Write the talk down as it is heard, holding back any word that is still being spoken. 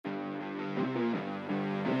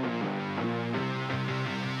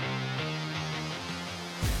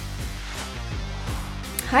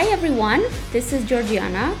Hi everyone, this is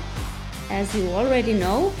Georgiana, as you already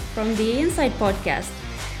know, from the Inside Podcast,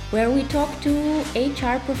 where we talk to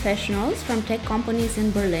HR professionals from tech companies in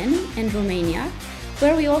Berlin and Romania,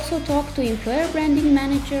 where we also talk to employer branding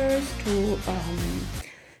managers, to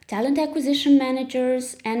talent acquisition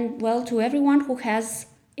managers, and well, to everyone who has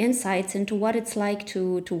insights into what it's like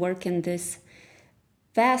to work in this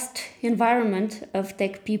vast environment of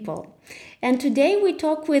tech people. And today we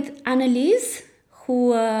talk with Annelies,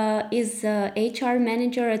 who is HR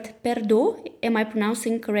manager at Perdo. Am I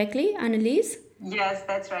pronouncing correctly, Annelies? Yes,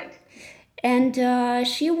 that's right. And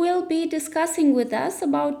she will be discussing with us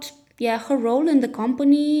about her role in the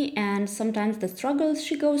company and sometimes the struggles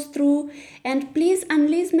she goes through. And please,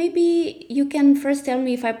 Annelies, maybe you can first tell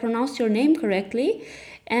me if I pronounce your name correctly.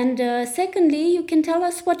 And secondly, you can tell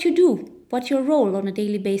us what you do, what your role on a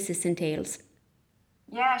daily basis entails.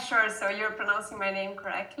 Yeah, sure. So you're pronouncing my name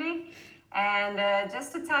correctly. And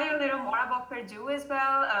just to tell you a little more about Purdue as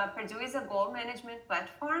well, Purdue is a goal management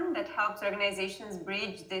platform that helps organizations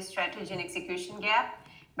bridge the strategy and execution gap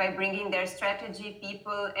by bringing their strategy,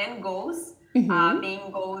 people, and goals, being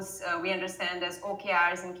goals we understand as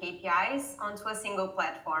OKRs and KPIs, onto a single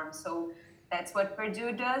platform. So that's what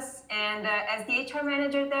Purdue does. And as the HR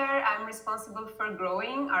manager there, I'm responsible for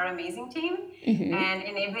growing our amazing team and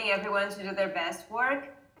enabling everyone to do their best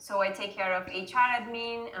work. So I take care of HR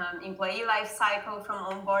admin, employee life cycle from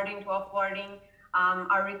onboarding to offboarding,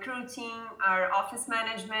 our recruiting, our office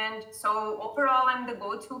management. So overall, I'm the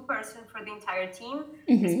go-to person for the entire team,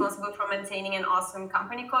 responsible for maintaining an awesome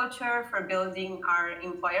company culture, for building our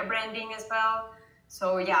employer branding as well.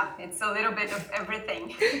 So yeah, it's a little bit of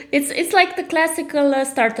everything. It's like the classical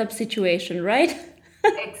startup situation, right?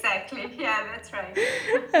 Exactly. Yeah, that's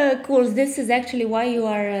right. Cool. This is actually why you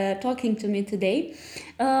are talking to me today.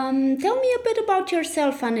 Tell me a bit about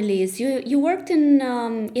yourself, Annelies. You worked in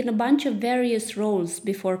a bunch of various roles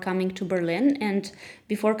before coming to Berlin, and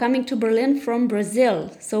before coming to Berlin from Brazil.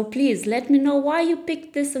 So please let me know why you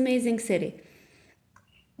picked this amazing city.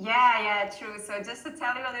 Yeah, true. So just to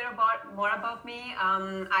tell you a little more about me,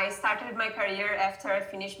 I started my career after I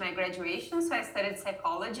finished my graduation. So I studied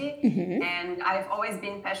psychology, and I've always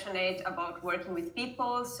been passionate about working with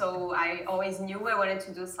people. So I always knew I wanted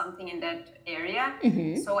to do something in that area.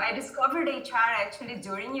 So I discovered HR actually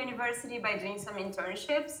during university by doing some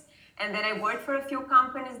internships, and then I worked for a few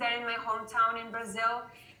companies there in my hometown in Brazil.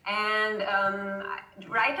 And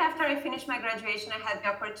right after I finished my graduation, I had the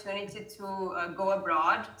opportunity to go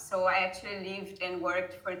abroad. So I actually lived and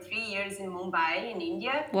worked for 3 years in Mumbai, in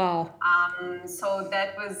India. Wow. So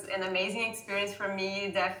that was an amazing experience for me,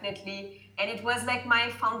 definitely. And it was like my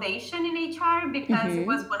foundation in HR because it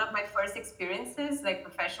was one of my first experiences, like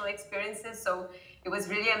professional experiences. So it was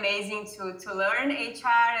really amazing to learn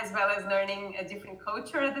HR as well as learning a different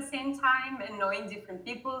culture at the same time and knowing different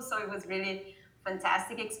people. So it was really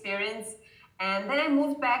fantastic experience. And then I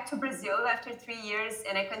moved back to Brazil after 3 years,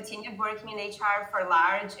 and I continued working in HR for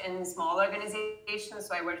large and small organizations.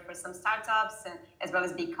 So I worked for some startups and as well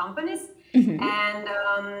as big companies. And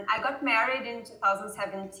I got married in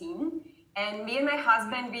 2017. And me and my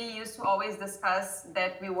husband, we used to always discuss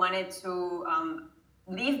that we wanted to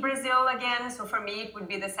leave Brazil again. So for me, it would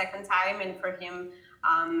be the second time, and for him,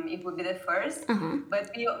 it would be the first. But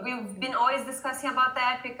we've been always discussing about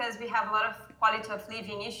that because we have a lot of quality of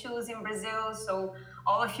living issues in Brazil. So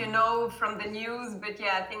all of you know from the news, but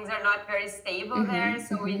yeah, things are not very stable there.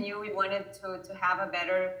 So we knew we wanted to have a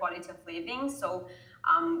better quality of living. So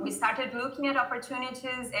we started looking at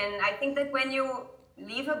opportunities. And I think that when you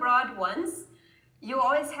live abroad once, you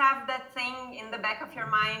always have that thing in the back of your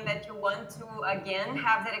mind that you want to again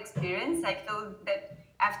have that experience. I feel that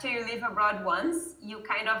after you live abroad once, you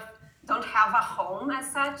kind of don't have a home as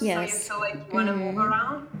such. So you Yes. feel like you want to move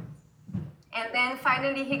around. And then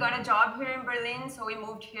finally, he got a job here in Berlin. So we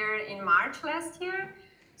moved here in March last year.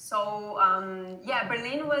 So yeah,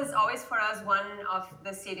 Berlin was always for us one of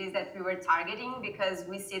the cities that we were targeting because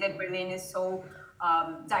we see that Berlin is so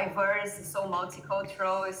diverse, so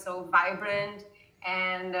multicultural, is so vibrant.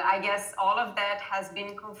 And I guess all of that has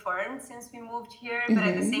been confirmed since we moved here. But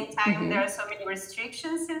at the same time, there are so many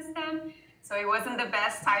restrictions since then. So it wasn't the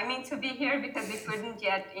best timing to be here because we couldn't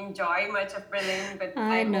yet enjoy much of Berlin. But I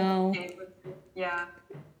I hope we'll know. be able to. Yeah.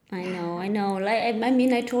 I know. Like, I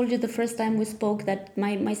mean, I told you the first time we spoke that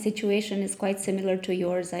my situation is quite similar to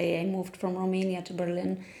yours. I moved from Romania to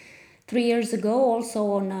Berlin 3 years ago, also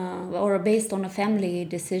on or based on a family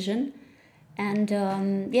decision. And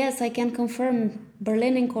yes, I can confirm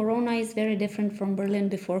Berlin in Corona is very different from Berlin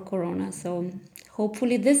before Corona. So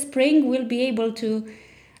hopefully this spring we'll be able to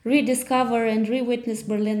rediscover and re-witness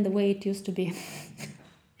Berlin the way it used to be.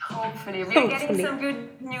 Hopefully. We are getting Hopefully. some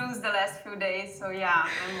good news the last few days. So yeah,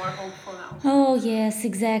 I'm more hopeful now. Oh yes,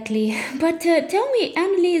 exactly. But tell me,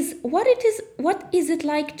 Annelise, what is it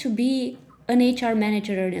like to be an HR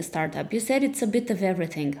manager in a startup? You said it's a bit of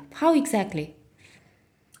everything. How exactly?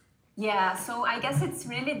 Yeah, so I guess it's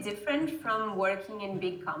really different from working in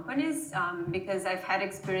big companies because I've had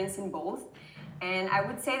experience in both. And I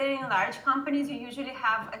would say that in large companies, you usually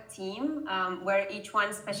have a team where each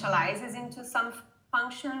one specializes into some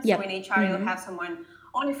function. So in Yep. HR, you'll have someone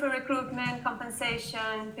only for recruitment,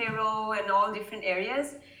 compensation, payroll, and all different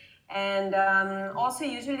areas. And also,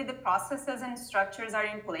 usually the processes and structures are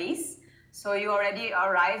in place. So you already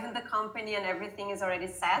arrive in the company and everything is already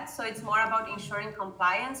set. So it's more about ensuring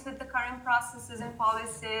compliance with the current processes and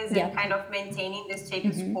policies and Yep. kind of maintaining the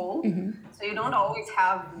status quo. So you don't always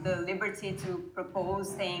have the liberty to propose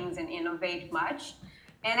things and innovate much.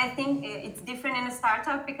 And I think it's different in a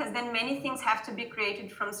startup because then many things have to be created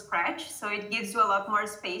from scratch. So it gives you a lot more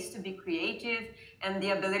space to be creative and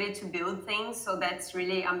the ability to build things. So that's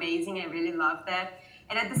really amazing. I really love that.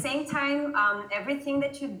 And at the same time, everything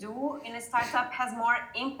that you do in a startup has more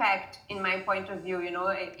impact, in my point of view. You know,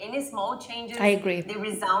 any small changes, I agree. they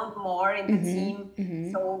resound more in the team.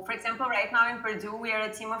 So, for example, right now in Purdue, we are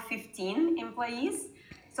a team of 15 employees.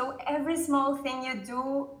 So every small thing you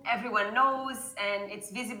do, everyone knows and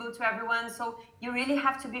it's visible to everyone. So you really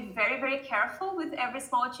have to be very, very careful with every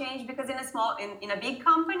small change because in a big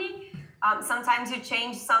company, sometimes you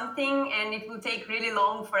change something and it will take really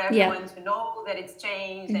long for Yeah. everyone to know that it's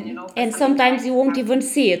changed and, for And something bad sometimes you to won't even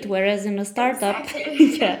happen. see it, whereas in a startup,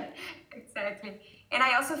 Exactly. yeah. Exactly. And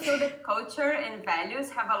I also feel that culture and values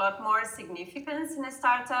have a lot more significance in a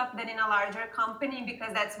startup than in a larger company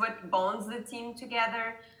because that's what bonds the team together.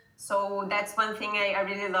 So that's one thing I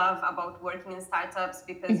really love about working in startups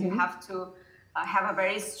because you have to have a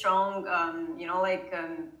very strong,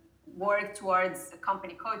 work towards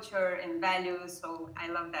company culture and values. So I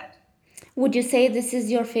love that. Would you say this is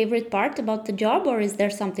your favorite part about the job, or is there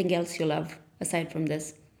something else you love aside from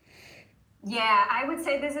this? Yeah, I would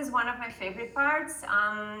say this is one of my favorite parts,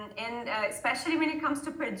 and especially when it comes to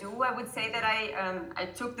Purdue, I would say that I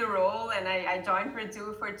took the role and I joined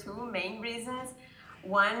Purdue for two main reasons.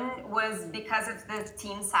 One was because of the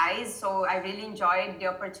team size, so I really enjoyed the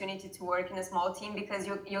opportunity to work in a small team because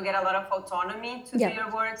you get a lot of autonomy to do Yep. your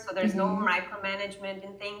work, so there's no micromanagement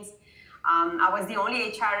in things. I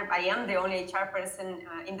am the only HR person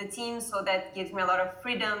in the team, so that gives me a lot of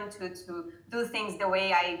freedom to do things the way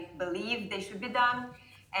I believe they should be done.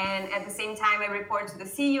 And at the same time, I report to the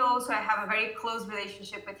CEO, so I have a very close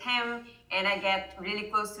relationship with him, and I get really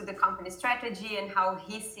close to the company strategy and how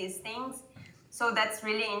he sees things. So that's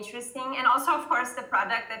really interesting. And also, of course, the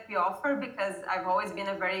product that we offer, because I've always been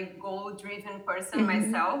a very goal-driven person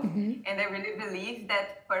myself. And I really believe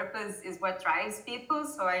that purpose is what drives people.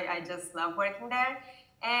 So I just love working there.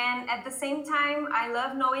 And at the same time, I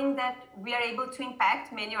love knowing that we are able to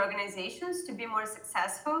impact many organizations to be more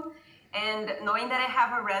successful. And knowing that I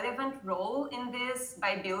have a relevant role in this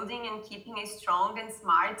by building and keeping a strong and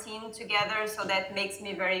smart team together. So that makes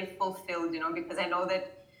me very fulfilled, because I know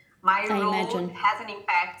that my I role imagine. has an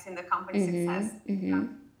impact in the company's success. Yeah.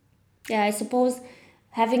 Yeah, I suppose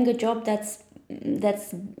having a job that's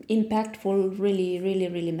impactful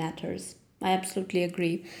really matters. I absolutely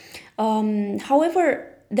agree.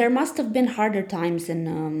 However, there must have been harder times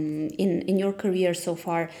in your career so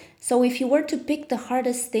far. So, if you were to pick the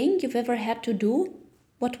hardest thing you've ever had to do,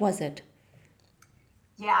 what was it?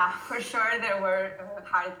 Yeah, for sure, there were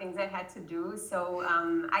hard things I had to do. So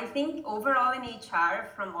I think overall in HR,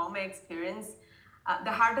 from all my experience,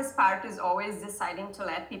 the hardest part is always deciding to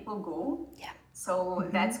let people go. Yeah. So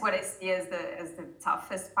that's what I see as the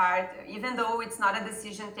toughest part. Even though it's not a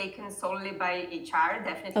decision taken solely by HR,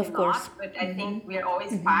 definitely Of course. not. But I think we are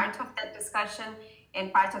always part of that discussion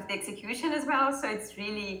and part of the execution as well. So it's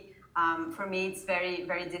really for me, it's very,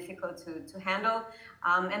 very difficult to handle.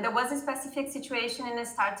 And there was a specific situation in a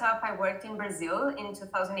startup I worked in Brazil in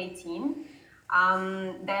 2018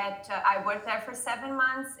 that I worked there for 7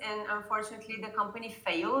 months. And unfortunately, the company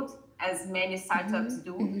failed, as many startups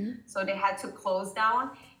do. So they had to close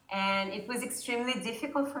down. And it was extremely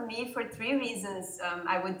difficult for me for three reasons,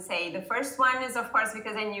 I would say. The first one is, of course,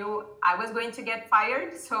 because I knew I was going to get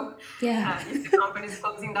fired. So Yeah. if the company is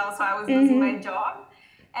closing down, so I was losing my job.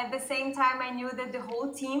 At the same time, I knew that the whole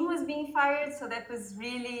team was being fired. So that was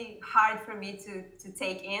really hard for me to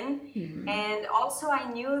take in. And also, I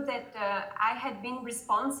knew that I had been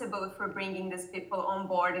responsible for bringing these people on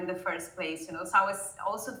board in the first place. So I was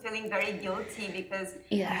also feeling very guilty because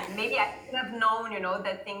Yeah. maybe I could have known,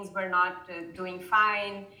 that things were not doing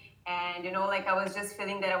fine. And like I was just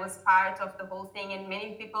feeling that I was part of the whole thing, and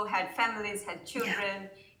many people had families, had Yeah. children,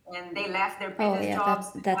 and they left their Oh previous yeah,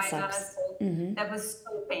 jobs to that join sucks. us. So Mm-hmm. that was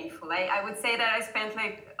so painful. I would say that I spent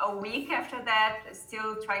like a week after that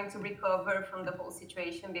still trying to recover from the whole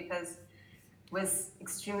situation, because it was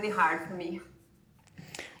extremely hard for me.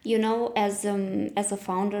 As a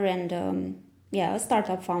founder and yeah, a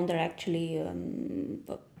startup founder actually,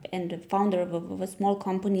 and a founder of a small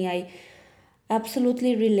company, I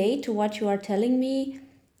absolutely relate to what you are telling me.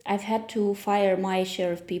 I've had to fire my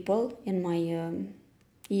share of people in my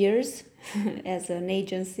years as an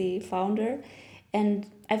agency founder, and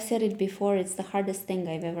I've said it before, it's the hardest thing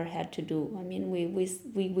I've ever had to do. I mean,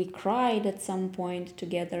 we cried at some point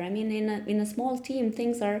together. I mean, in a small team,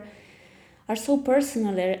 things are so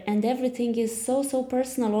personal, and everything is so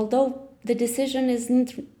personal, although the decision isn't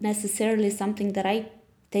necessarily something that I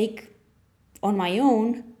take on my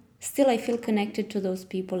own. Still I feel connected to those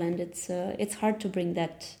people, and it's hard to bring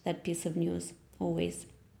that piece of news always.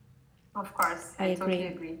 Of course, I I totally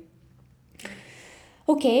agree. agree.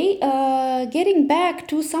 Okay, getting back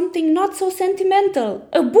to something not so sentimental,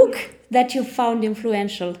 a book that you found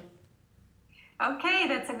influential. Okay,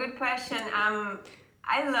 that's a good question.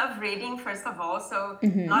 I love reading, first of all. So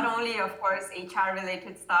Mm-hmm. not only, of course, HR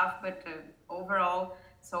related stuff, but overall.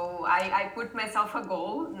 So I put myself a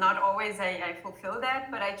goal. Not always I fulfill that,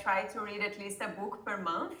 but I try to read at least a book per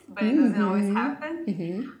month, but it doesn't always happen.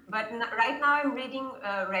 Mm-hmm. But right now I'm reading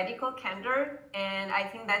Radical Candor, and I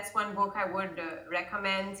think that's one book I would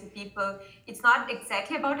recommend to people. It's not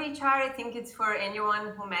exactly about HR. I think it's for anyone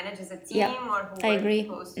who manages a Yeah, team or who I works agree.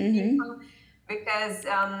 close to Mm-hmm. people, because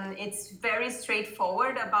it's very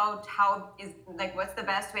straightforward about how is like what's the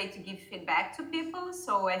best way to give feedback to people.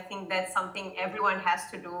 So I think that's something everyone has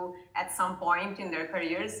to do at some point in their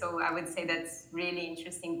careers. So I would say that's really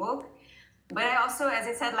interesting book. But I also, as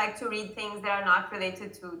I said, like to read things that are not related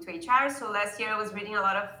to HR. So last year I was reading a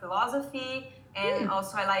lot of philosophy, and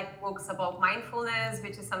also I like books about mindfulness,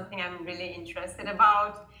 which is something I'm really interested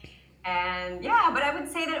about. And yeah, but I would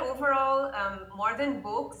say that overall, more than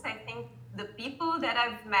books, I think the people that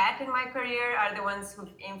I've met in my career are the ones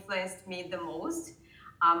who've influenced me the most.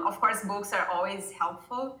 Of course, books are always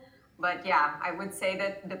helpful, but yeah, I would say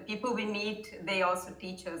that the people we meet, they also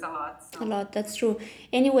teach us a lot. A So lot, that's true.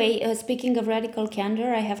 Anyway, speaking of Radical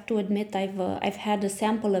Candor, I have to admit I've had a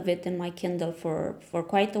sample of it in my Kindle for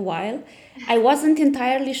quite a while. I wasn't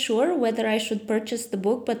entirely sure whether I should purchase the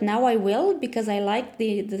book, but now I will because I liked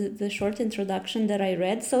the short introduction that I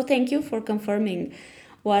read. So thank you for confirming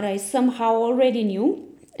what I somehow already knew.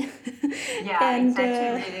 yeah, it's And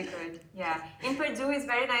actually really good. Yeah. In Purdue, it's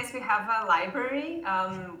very nice. We have a library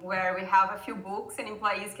where we have a few books, and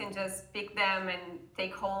employees can just pick them and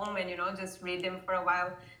take home and, just read them for a while.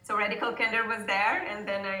 So Radical Candor was there, and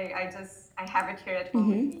then I have it here at home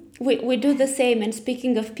with me. we do the same. And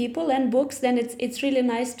speaking of people and books, then it's really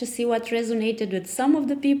nice to see what resonated with some of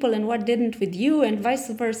the people and what didn't with you, and vice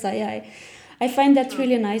versa. I find that True.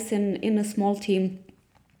 really nice in a small team.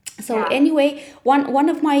 So Yeah. anyway, one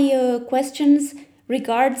of my questions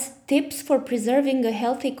regards tips for preserving a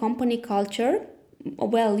healthy company culture.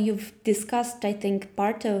 Well, you've discussed, I think,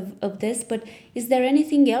 part of this, but is there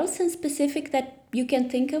anything else in specific that you can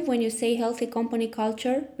think of when you say healthy company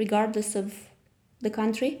culture, regardless of the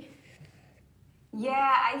country?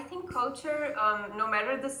 Yeah, I think culture, no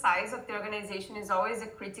matter the size of the organization, is always a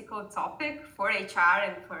critical topic for HR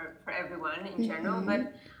and for everyone in general.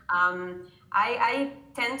 But I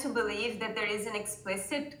tend to believe that there is an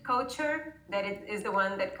explicit culture, that it is the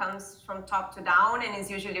one that comes from top to down and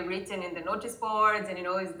is usually written in the notice boards, and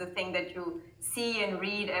is the thing that you see and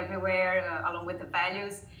read everywhere along with the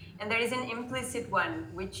values. And there is an implicit one,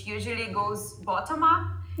 which usually goes bottom up.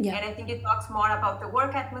 Yeah. And I think it talks more about the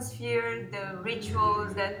work atmosphere, the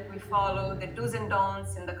rituals that we follow, the do's and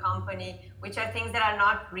don'ts in the company, which are things that are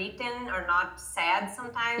not written or not said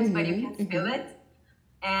sometimes, but you can feel it.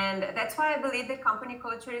 And that's why I believe that company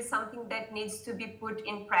culture is something that needs to be put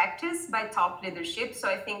in practice by top leadership. So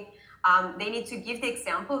I think they need to give the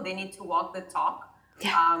example, they need to walk the talk.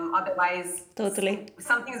 Yeah. Otherwise, Totally.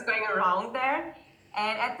 something's going wrong there.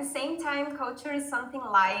 And at the same time, culture is something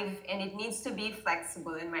live and it needs to be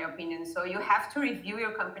flexible, in my opinion. So you have to review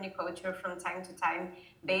your company culture from time to time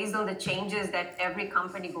based on the changes that every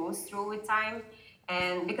company goes through with time.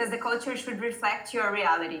 And because the culture should reflect your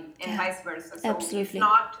reality and Yeah, vice versa. So if absolutely.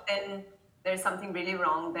 not, then there's something really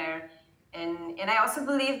wrong there. And I also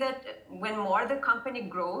believe that when more the company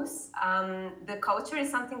grows, the culture is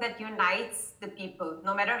something that unites the people,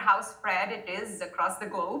 no matter how spread it is across the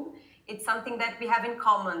globe. It's something that we have in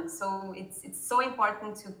common. So it's so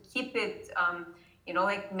important to keep it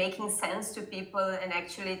like making sense to people and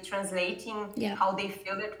actually translating Yeah. how they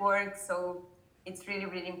feel at work. So it's really,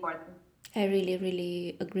 really important. I really,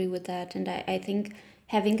 really agree with that. And I think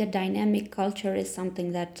having a dynamic culture is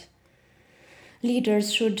something that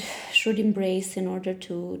leaders should embrace in order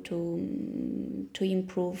to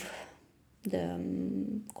improve the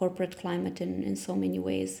corporate climate in so many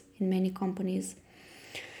ways, in many companies.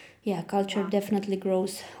 Yeah, culture definitely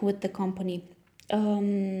grows with the company.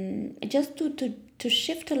 Just to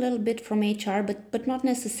shift a little bit from HR, but not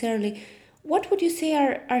necessarily, what would you say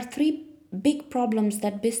are three big problems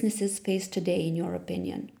that businesses face today, in your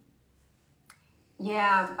opinion?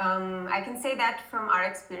 Yeah, I can say that from our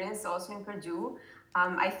experience also in Purdue.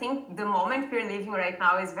 I think the moment we're living right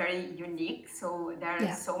now is very unique. So there are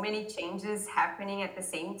Yeah. so many changes happening at the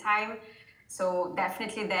same time. So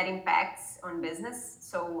definitely that impacts on business.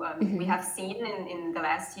 So we have seen in the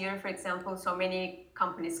last year, for example, so many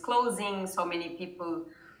companies closing, so many people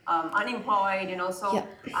unemployed, so Yeah.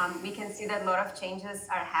 we can see that a lot of changes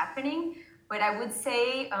are happening. But I would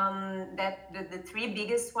say that the three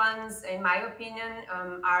biggest ones, in my opinion,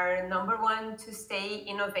 are number one, to stay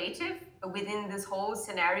innovative within this whole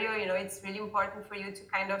scenario. It's really important for you to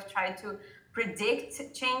kind of try to predict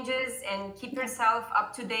changes and keep yourself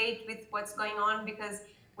up to date with what's going on, because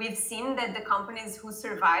we've seen that the companies who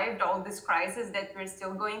survived all this crisis that we're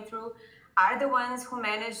still going through are the ones who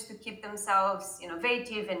manage to keep themselves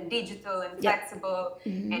innovative and digital and flexible,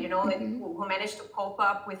 and who manage to cope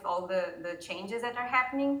up with all the changes that are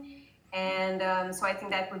happening. And so I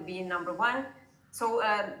think that would be number one. So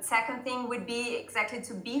second thing would be exactly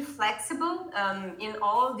to be flexible in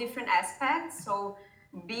all different aspects. So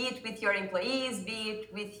be it with your employees, be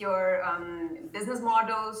it with your business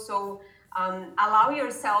models. So allow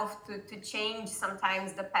yourself to change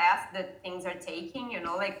sometimes the path that things are taking,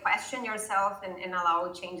 like question yourself and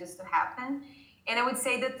allow changes to happen. And I would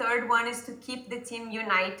say the third one is to keep the team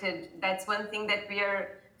united. That's one thing that we are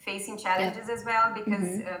facing challenges as well,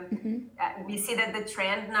 because we see that the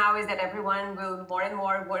trend now is that everyone will more and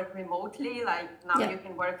more work remotely. Like now you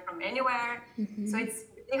can work from anywhere. So it's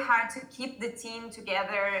really hard to keep the team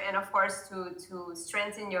together, and of course to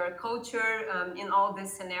strengthen your culture in all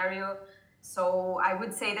this scenario. So I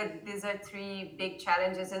would say that these are three big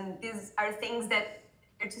challenges, and these are things that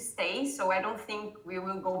are to stay. So I don't think we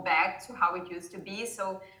will go back to how it used to be.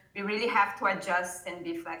 So we really have to adjust and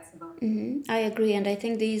be flexible. I agree, and I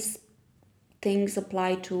think these things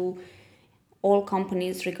apply to all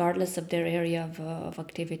companies, regardless of their area of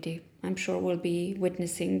activity. I'm sure we'll be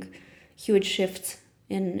witnessing huge shifts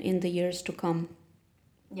in the years to come.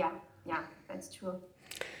 Yeah, that's true.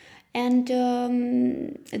 And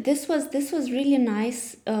this was really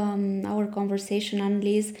nice, our conversation,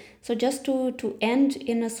 Annelies. So just to end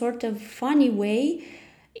in a sort of funny way,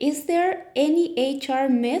 is there any HR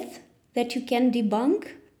myth that you can debunk?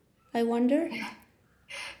 I wonder.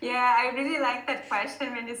 Yeah, I really like that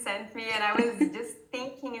question when you sent me, and I was just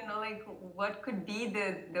thinking, like what could be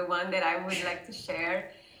the one that I would like to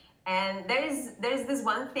share. And there's this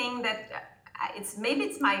one thing that maybe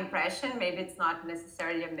it's my impression, maybe it's not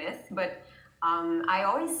necessarily a myth, but I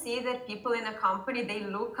always see that people in a company, they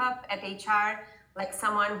look up at HR like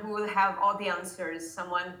someone who will have all the answers,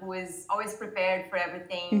 someone who is always prepared for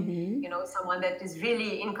everything, someone that is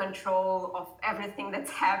really in control of everything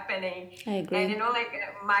that's happening. I agree. And like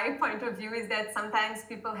my point of view is that sometimes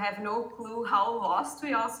people have no clue how lost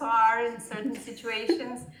we also are in certain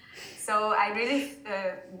situations. So I really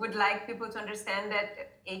would like people to understand that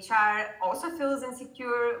HR also feels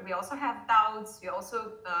insecure. We also have doubts. We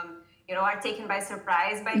also, are taken by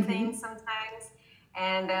surprise by things sometimes.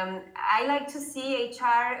 And I like to see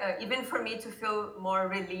HR, even for me to feel more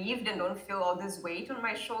relieved and don't feel all this weight on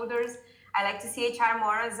my shoulders, I like to see HR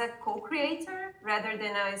more as a co-creator rather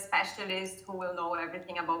than a specialist who will know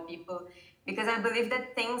everything about people. Because I believe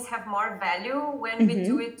that things have more value when we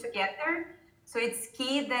do it together. So it's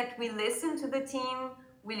key that we listen to the team,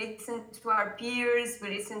 we listen to our peers, we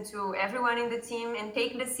listen to everyone in the team and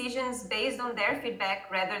take decisions based on their feedback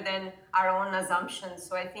rather than our own assumptions.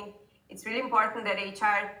 So I think it's really important that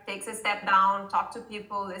HR takes a step down, talk to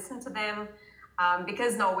people, listen to them,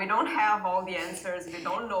 because no, we don't have all the answers. We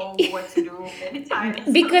don't know what to do many times.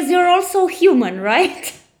 Because you're also human,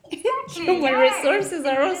 right? Exactly. Human resources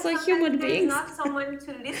are also human There's beings. not someone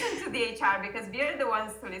to listen to the HR because we are the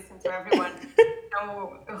ones to listen to everyone.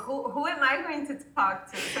 So who am I going to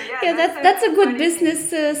talk to? So Yeah, that's a good business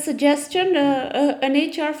suggestion. An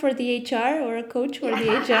HR for the HR or a coach for the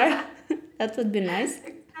HR. That would be nice.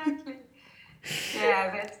 Exactly.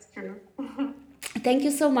 Yeah, that's true. Thank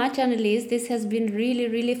you so much, Annelies. This has been really,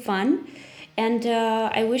 really fun. And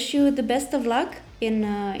I wish you the best of luck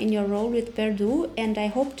in your role with Perdue, and I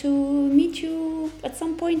hope to meet you at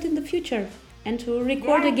some point in the future and to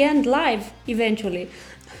record again live eventually.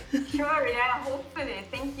 Sure, yeah, hopefully.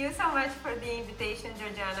 Thank you so much for the invitation,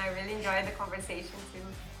 Georgiana. I really enjoyed the conversation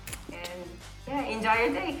too. And yeah, enjoy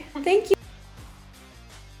your day. Thank you.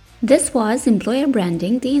 This was Employer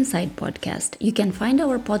Branding, the Inside Podcast. You can find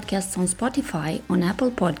our podcasts on Spotify, on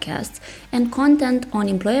Apple Podcasts, and content on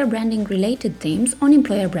employer branding related themes on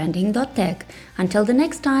employerbranding.tech. Until the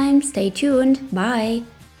next time, stay tuned. Bye.